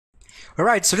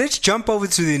Alright, so let's jump over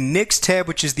to the next tab,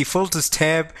 which is the filters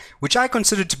tab, which I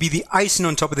consider to be the icing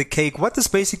on top of the cake. What this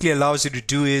basically allows you to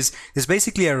do is there's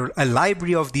basically a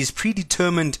library of these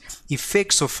predetermined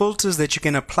effects or filters that you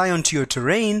can apply onto your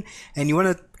terrain, and you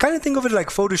want to kind of think of it like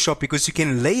Photoshop, because you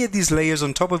can layer these layers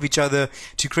on top of each other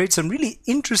to create some really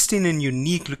interesting and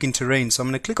unique looking terrain. So I'm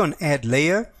going to click on add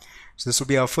layer. So this will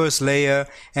be our first layer,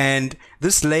 and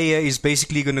this layer is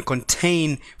basically going to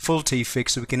contain filter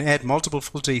effects, so we can add multiple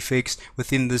filter effects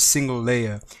within this single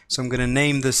layer. So I'm going to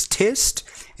name this test,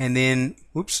 and then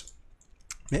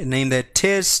name that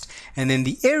test, and then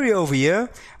the area over here,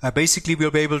 basically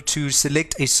we'll be able to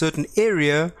select a certain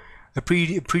area, a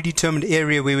predetermined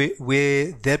area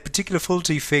where that particular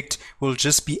filter effect will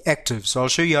just be active. So I'll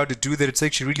show you how to do that. It's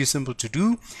actually really simple to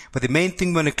do, but the main thing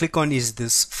we're going to click on is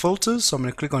this filters. So I'm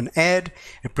going to click on add.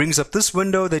 It brings up this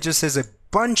window that just has a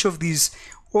bunch of these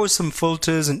awesome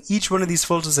filters, and each one of these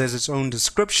filters has its own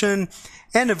description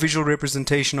and a visual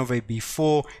representation of a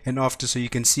before and after, so you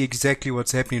can see exactly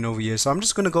what's happening over here. So I'm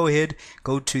just going to go ahead,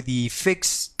 go to the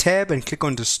effects tab and click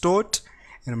on distort,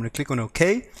 and I'm going to click on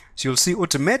OK. So you'll see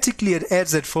automatically it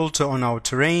adds that filter on our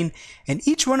terrain, and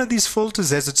each one of these filters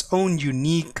has its own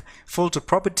unique filter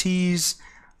properties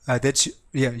that's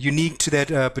unique to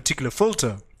that particular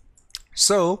filter.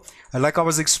 So like I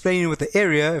was explaining with the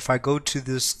area, if I go to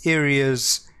this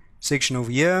areas section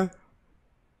over here,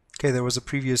 okay, there was a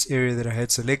previous area that I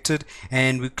had selected,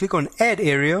 and we click on add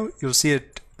area, you'll see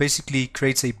it basically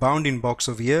creates a bounding box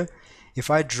over here.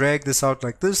 If I drag this out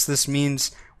like this, this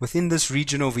means within this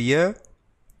region over here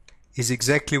is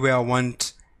exactly where I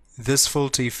want this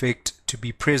filter effect to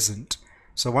be present.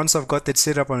 So once I've got that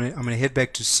set up, I'm going to head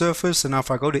back to surface, and now if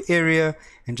I go to area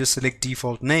and just select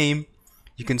default name,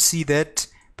 you can see that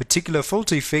particular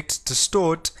filter effect,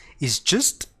 distort, is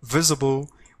just visible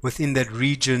within that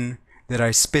region that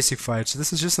I specified. So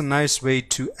this is just a nice way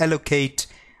to allocate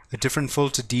different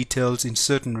filter details in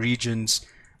certain regions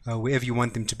wherever you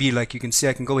want them to be. Like you can see,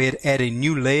 I can go ahead and add a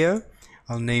new layer.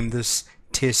 I'll name this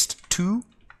test 2.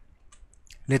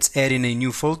 Let's add in a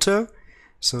new filter.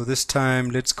 So this time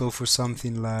let's go for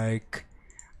something like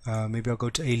maybe I'll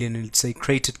go to alien and say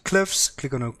created cliffs.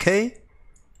 Click on OK.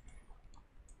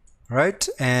 Right,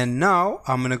 and now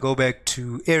I'm going to go back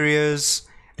to areas.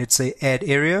 Let's say add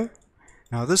area.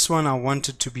 Now this one I want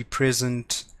it to be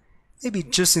present maybe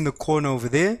just in the corner over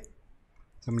there.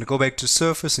 So I'm going to go back to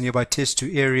surface and nearby test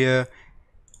to area.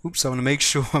 Oops, I want to make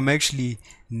sure I'm actually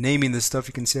naming this stuff.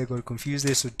 You can see I got confused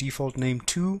there. So default name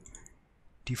 2.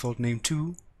 Default name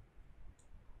 2.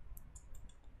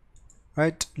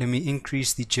 Right, let me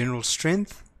increase the general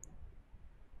strength.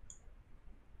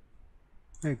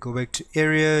 Right, go back to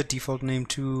area, default name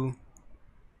 2.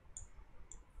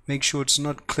 Make sure it's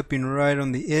not clipping right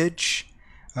on the edge,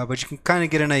 but you can kind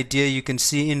of get an idea. You can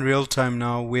see in real time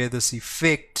now where this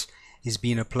effect is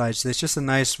being applied. So that's just a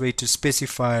nice way to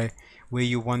specify where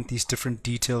you want these different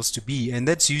details to be, and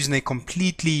that's using a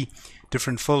completely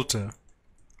different filter.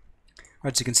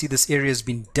 Right, so you can see this area has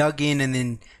been dug in, and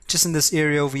then just in this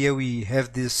area over here we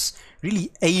have this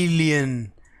really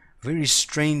alien, very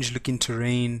strange looking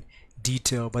terrain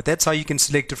detail, but that's how you can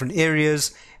select different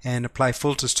areas and apply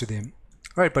filters to them.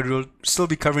 Alright, but we'll still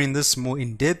be covering this more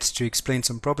in depth to explain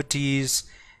some properties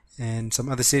and some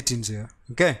other settings here.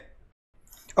 Okay.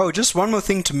 Oh, just one more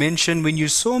thing to mention. When you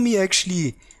saw me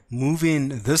actually moving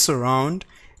this around,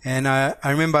 and I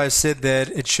remember I said that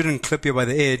it shouldn't clip here by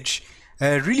the edge.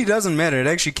 It really doesn't matter. It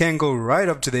actually can go right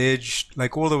up to the edge,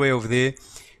 like all the way over there.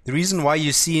 The reason why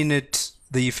you're seeing it,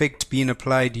 the effect being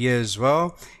applied here as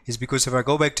well, is because if I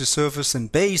go back to surface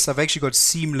and base, I've actually got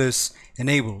seamless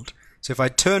enabled. So if I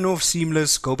turn off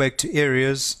seamless, go back to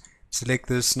areas, select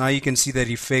this, now you can see that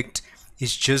effect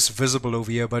is just visible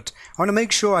over here, but I want to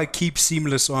make sure I keep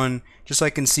seamless on just so I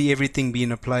can see everything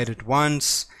being applied at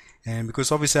once, and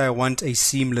because obviously I want a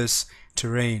seamless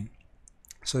terrain.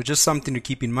 So just something to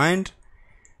keep in mind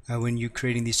when you're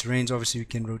creating these terrains. Obviously we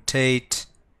can rotate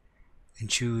and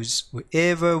choose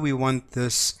wherever we want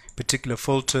this particular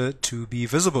filter to be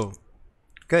visible.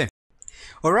 Okay.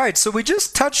 Alright, so we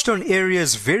just touched on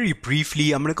areas very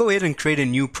briefly. I'm going to go ahead and create a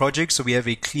new project so we have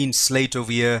a clean slate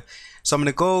over here. So I'm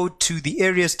going to go to the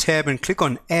areas tab and click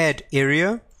on add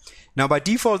area. Now by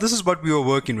default, this is what we were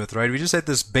working with, right? We just had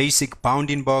this basic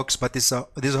bounding box, but there's a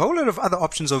whole lot of other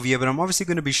options over here, but I'm obviously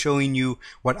going to be showing you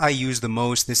what I use the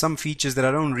most. There's some features that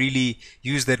I don't really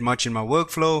use that much in my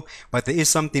workflow, but there is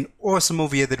something awesome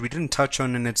over here that we didn't touch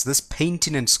on, and it's this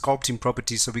painting and sculpting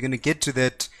property. So we're going to get to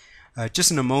that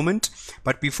just in a moment.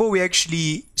 But before we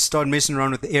actually start messing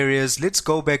around with the areas, let's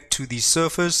go back to the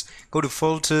surface, go to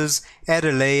filters, add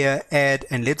a layer,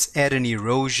 and let's add an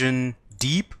erosion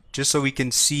deep. just so we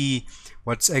can see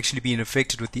what's actually being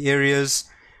affected with the areas.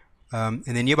 And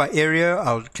then nearby area,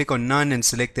 I'll click on none and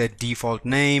select that default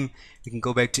name. We can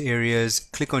go back to areas,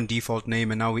 click on default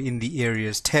name, and now we're in the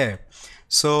areas tab.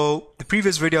 So the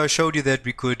previous video I showed you that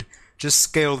we could just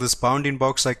scale this bounding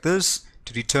box like this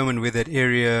to determine where that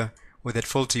area or that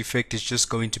filter effect is just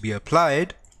going to be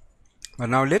applied. But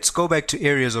now let's go back to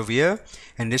areas over here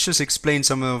and let's just explain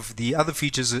some of the other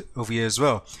features over here as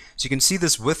well. So you can see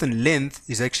this width and length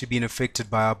is actually being affected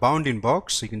by our bounding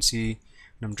box. So you can see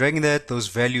when I'm dragging that, those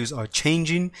values are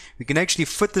changing. We can actually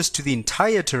fit this to the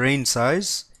entire terrain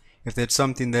size if that's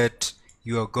something that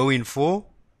you are going for.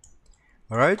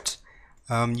 Alright.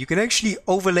 You can actually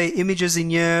overlay images in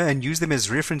here and use them as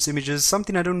reference images,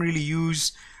 something I don't really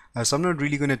use, so I'm not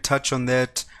really going to touch on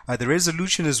that. The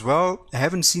resolution as well, I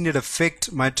haven't seen it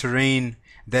affect my terrain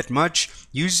that much.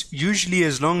 Usually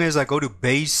as long as I go to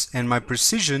base and my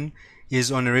precision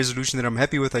is on a resolution that I'm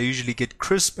happy with, I usually get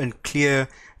crisp and clear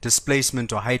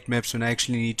displacement or height maps when I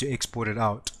actually need to export it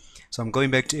out. So I'm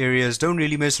going back to areas, don't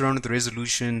really mess around with the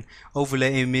resolution,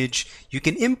 overlay image. You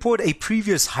can import a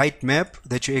previous height map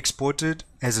that you exported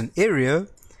as an area,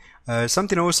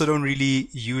 something I also don't really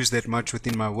use that much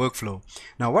within my workflow.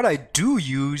 Now what I do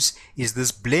use is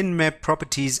this blend map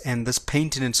properties and this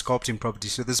painting and sculpting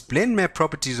properties. So this blend map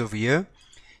properties over here,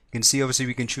 you can see obviously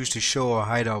we can choose to show or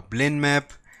hide our blend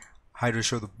map, hide or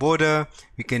show the border.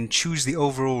 We can choose the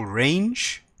overall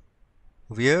range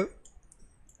over here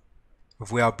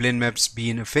of where our blend map's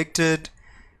being affected.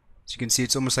 So you can see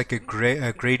it's almost like a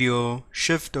gradual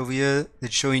shift over here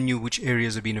that's showing you which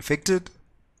areas are being affected.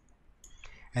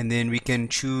 And then we can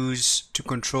choose to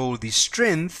control the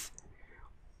strength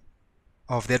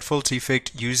of that filter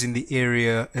effect using the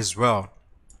area as well.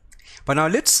 But now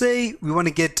let's say we want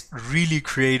to get really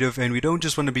creative and we don't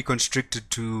just want to be constricted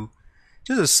to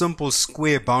just a simple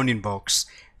square bounding box.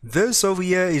 This over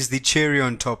here is the cherry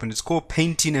on top and it's called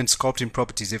painting and sculpting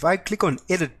properties. If I click on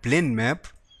edit blend map,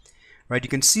 right, you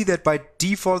can see that by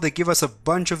default they give us a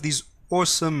bunch of these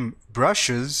awesome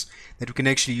brushes that we can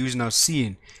actually use in our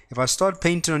scene. If I start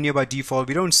painting on here by default,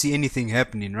 we don't see anything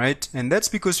happening, right? And that's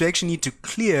because we actually need to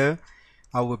clear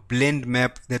our blend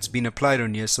map that's been applied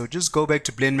on here. So just go back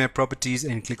to blend map properties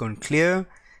and click on clear,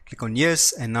 click on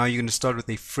yes, and now you're going to start with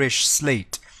a fresh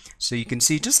slate. So you can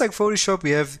see just like Photoshop,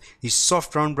 we have these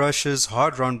soft round brushes,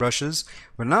 hard round brushes,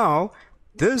 but now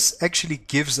this actually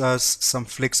gives us some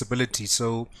flexibility.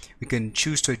 So we can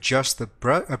choose to adjust the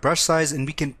brush size and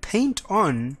we can paint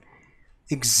on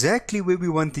exactly where we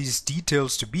want these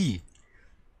details to be,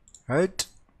 right?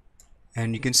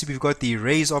 And you can see we've got the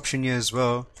erase option here as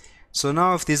well. So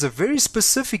now if there's a very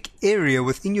specific area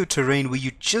within your terrain where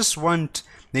you just want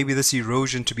maybe this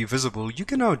erosion to be visible, you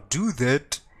can now do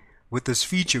that with this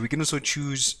feature. We can also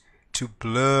choose to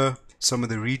blur some of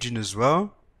the region as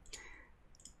well.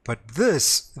 But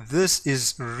this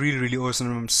is really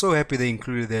awesome. I'm so happy they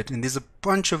included that. And there's a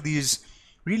bunch of these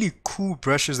really cool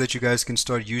brushes that you guys can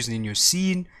start using in your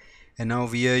scene. And now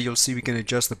over here you'll see we can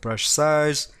adjust the brush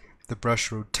size, the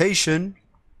brush rotation.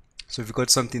 So if you've got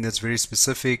something that's very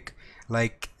specific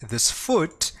like this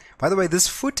foot, by the way, this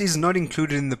foot is not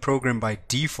included in the program by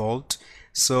default.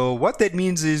 So what that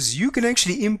means is you can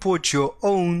actually import your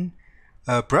own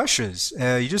brushes.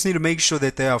 You just need to make sure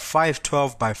that they are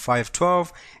 512 by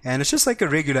 512, and it's just like a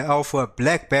regular alpha, a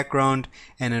black background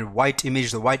and a white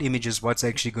image. The white image is what's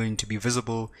actually going to be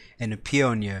visible and appear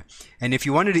on here. And if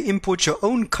you wanted to import your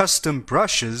own custom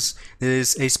brushes,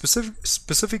 there's a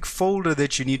specific folder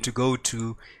that you need to go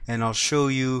to, and I'll show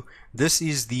you. This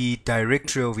is the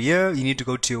directory over here. You need to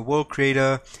go to your world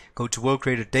creator, go to world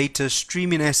creator data,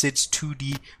 streaming assets,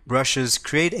 2D brushes,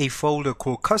 create a folder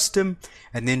called custom,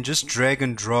 and then just drag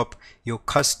and drop your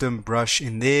custom brush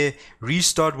in there,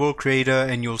 restart world creator,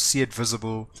 and you'll see it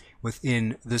visible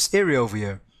within this area over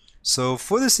here. So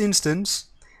for this instance,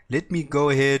 let me go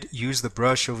ahead, use the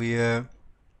brush over here,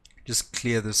 just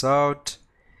clear this out.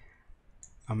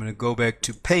 I'm going to go back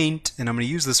to paint and I'm going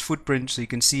to use this footprint so you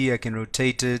can see I can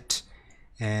rotate it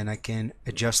and I can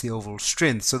adjust the overall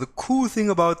strength. So the cool thing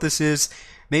about this is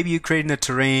maybe you're creating a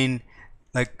terrain,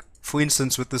 like for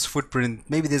instance with this footprint,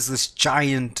 maybe there's this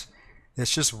giant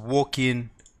that's just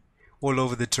walking all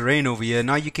over the terrain over here.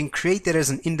 Now you can create that as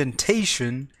an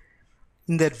indentation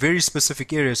in that very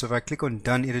specific area. So if I click on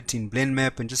done editing blend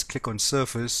map and just click on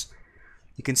surface,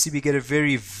 you can see we get a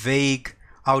very vague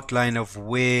outline of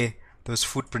where those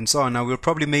footprints are. Now we'll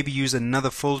probably maybe use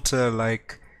another filter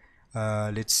like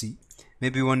let's see,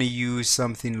 maybe we want to use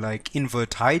something like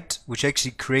invert height, which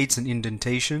actually creates an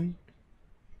indentation.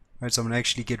 Right, so I'm going to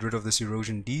actually get rid of this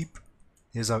erosion deep.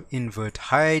 There's our invert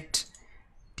height,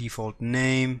 default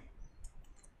name,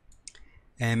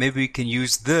 And maybe we can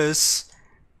use this.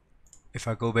 If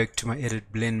I go back to my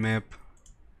edit blend map,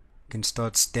 I can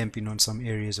start stamping on some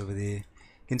areas over there.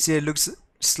 You can see it looks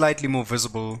slightly more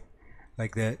visible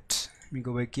like that. Let me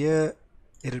go back here,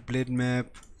 edit blend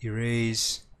map,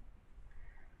 erase.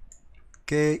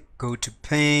 Okay, go to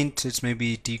paint. Let's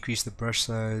maybe decrease the brush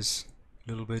size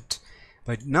a little bit.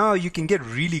 But now you can get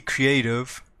really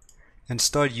creative and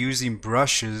start using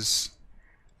brushes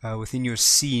within your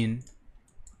scene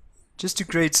just to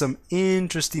create some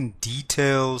interesting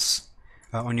details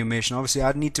on your mesh. And obviously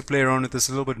I'd need to play around with this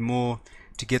a little bit more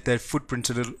to get that footprint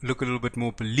to look a little bit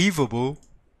more believable.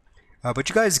 But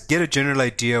you guys get a general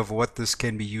idea of what this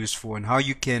can be used for and how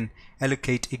you can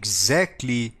allocate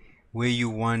exactly where you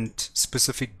want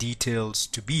specific details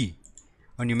to be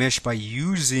on your mesh by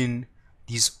using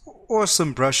these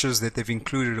awesome brushes that they've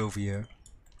included over here.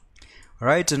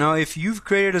 Alright, so now if you've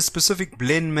created a specific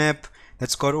blend map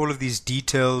that's got all of these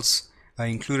details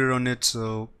included on it,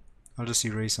 so I'll just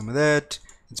erase some of that.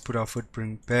 Let's put our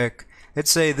footprint back.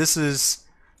 Let's say this is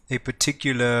a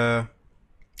particular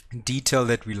detail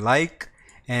that we like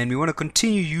and we want to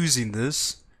continue using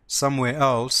this somewhere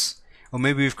else, or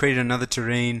maybe we've created another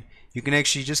terrain. You can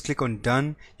actually just click on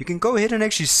done. You can go ahead and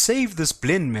actually save this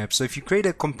blend map. So if you create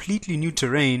a completely new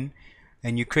terrain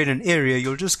and you create an area,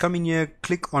 you'll just come in here,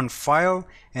 click on file,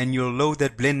 and you'll load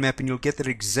that blend map and you'll get that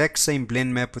exact same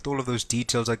blend map with all of those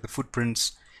details like the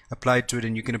footprints applied to it,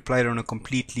 and you can apply it on a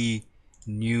completely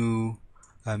new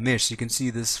mesh. So you can see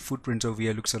this footprint over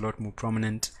here looks a lot more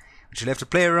prominent, but you'll have to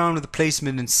play around with the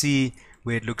placement and see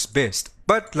where it looks best.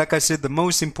 But like I said, the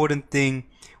most important thing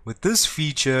with this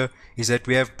feature is that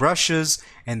we have brushes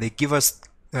and they give us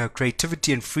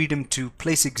creativity and freedom to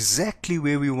place exactly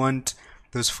where we want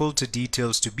those filter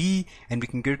details to be, and we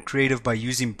can get creative by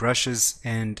using brushes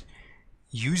and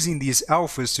using these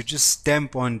alphas to just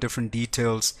stamp on different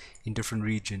details in different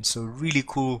regions. So really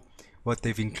cool what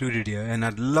they've included here, and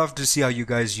I'd love to see how you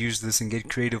guys use this and get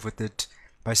creative with it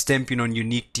by stamping on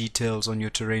unique details on your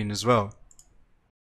terrain as well.